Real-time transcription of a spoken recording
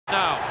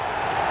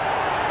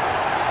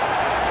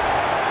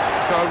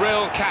So a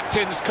real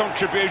captain's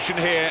contribution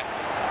here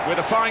with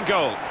a fine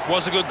goal.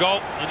 Was a good goal,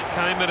 and it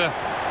came at a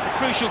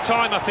crucial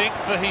time, I think,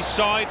 for his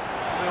side.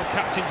 Real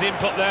captain's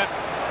input there.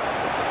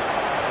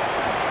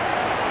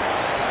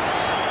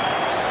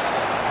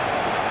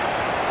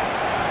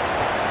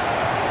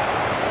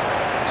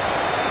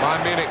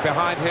 Bayern Munich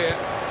behind here.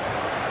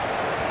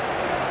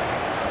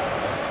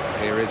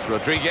 Here is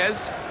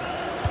Rodriguez.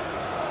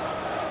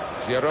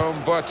 Jerome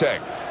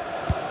Boateng.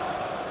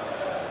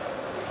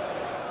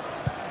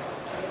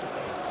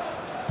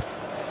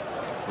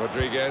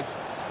 Rodriguez.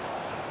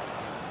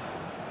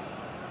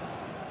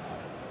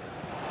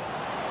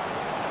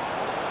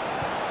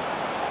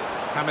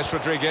 James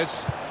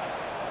Rodriguez.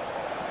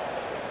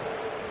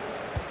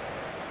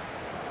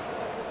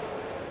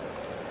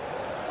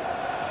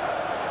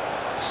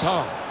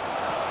 So,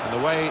 and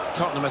the way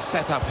Tottenham are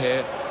set up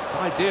here, it's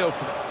ideal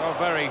for... Oh,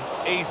 very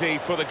easy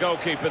for the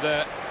goalkeeper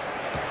there.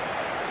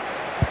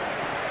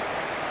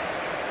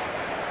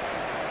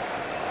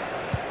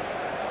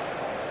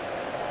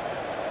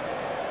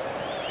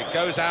 It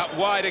goes out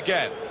wide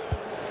again.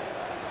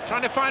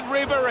 Trying to find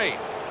Ribéry.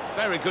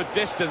 Very good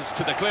distance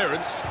to the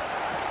clearance.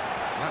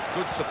 That's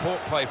good support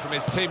play from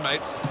his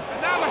teammates.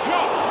 And now the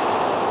shot!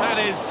 That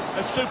is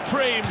a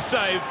supreme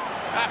save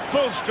at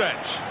full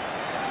stretch.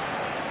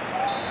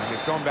 And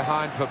it's gone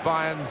behind for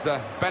Bayern's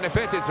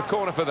benefit. It's a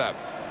corner for them.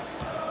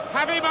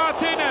 Javi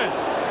Martinez!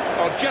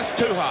 Oh, just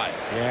too high.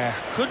 Yeah,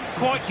 couldn't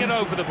quite get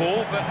over the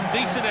ball, but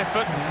decent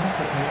effort.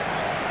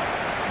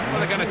 Well,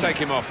 they're going to take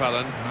him off,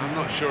 Alan. I'm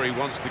not sure he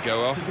wants to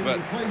go off, but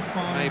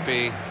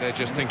maybe they're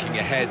just thinking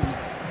ahead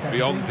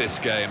beyond this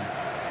game.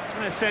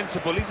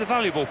 Sensible. He's a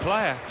valuable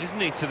player, isn't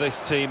he, to this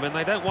team, and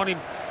they don't want him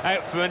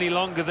out for any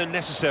longer than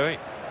necessary.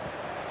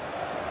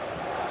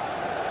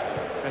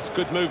 That's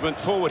good movement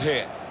forward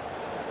here.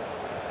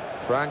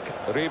 Frank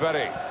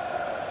Ribéry.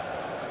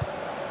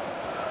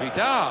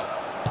 Vidal.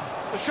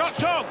 The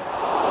shot's on!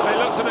 They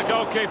look to the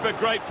goalkeeper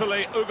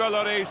gratefully, Hugo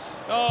Lloris.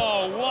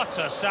 Oh, what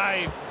a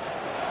save!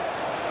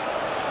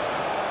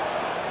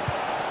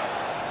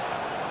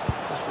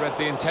 Just read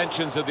the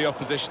intentions of the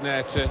opposition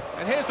there too.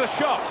 And here's the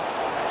shot.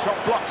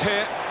 Shot blocked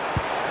here.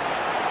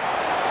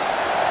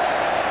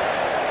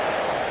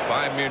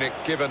 Bayern Munich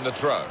given the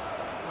throw.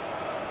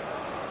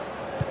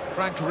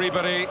 Frank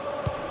Ribéry,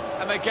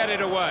 and they get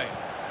it away.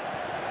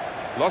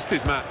 Lost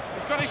his man.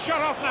 He's got his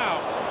shot off now.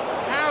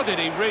 How did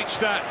he reach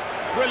that?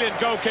 Brilliant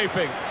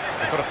goalkeeping.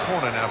 They've got a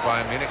corner now,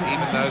 Bayern Munich,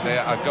 even though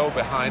they're a goal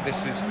behind.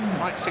 This is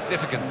quite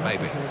significant,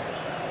 maybe.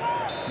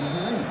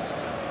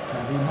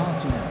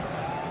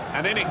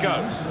 And in it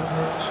goes.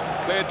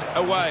 Cleared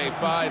away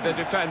by the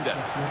defender.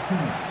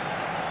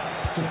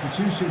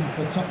 Substitution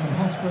for Tottenham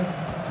Hotspur,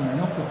 coming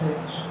off the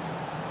pitch.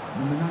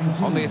 Number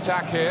 19. On the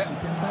attack here.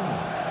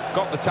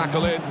 Got the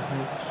tackle in.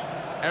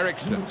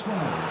 Eriksson.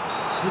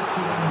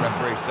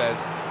 Referee says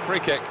free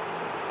kick.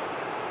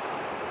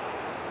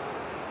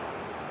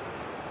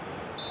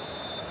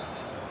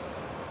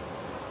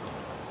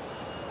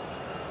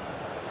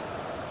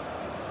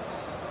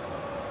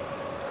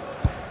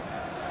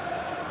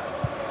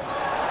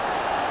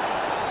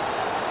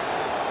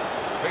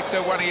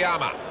 Victor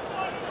Wanyama.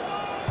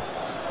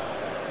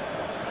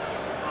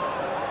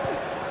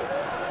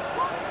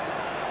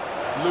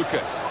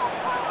 Lucas.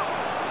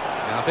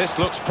 Now this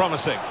looks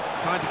promising.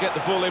 Trying to get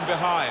the ball in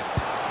behind.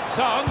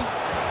 Son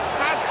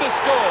has to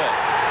score.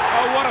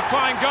 Oh, what a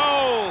fine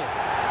goal.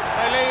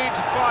 They lead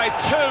by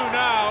 2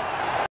 now.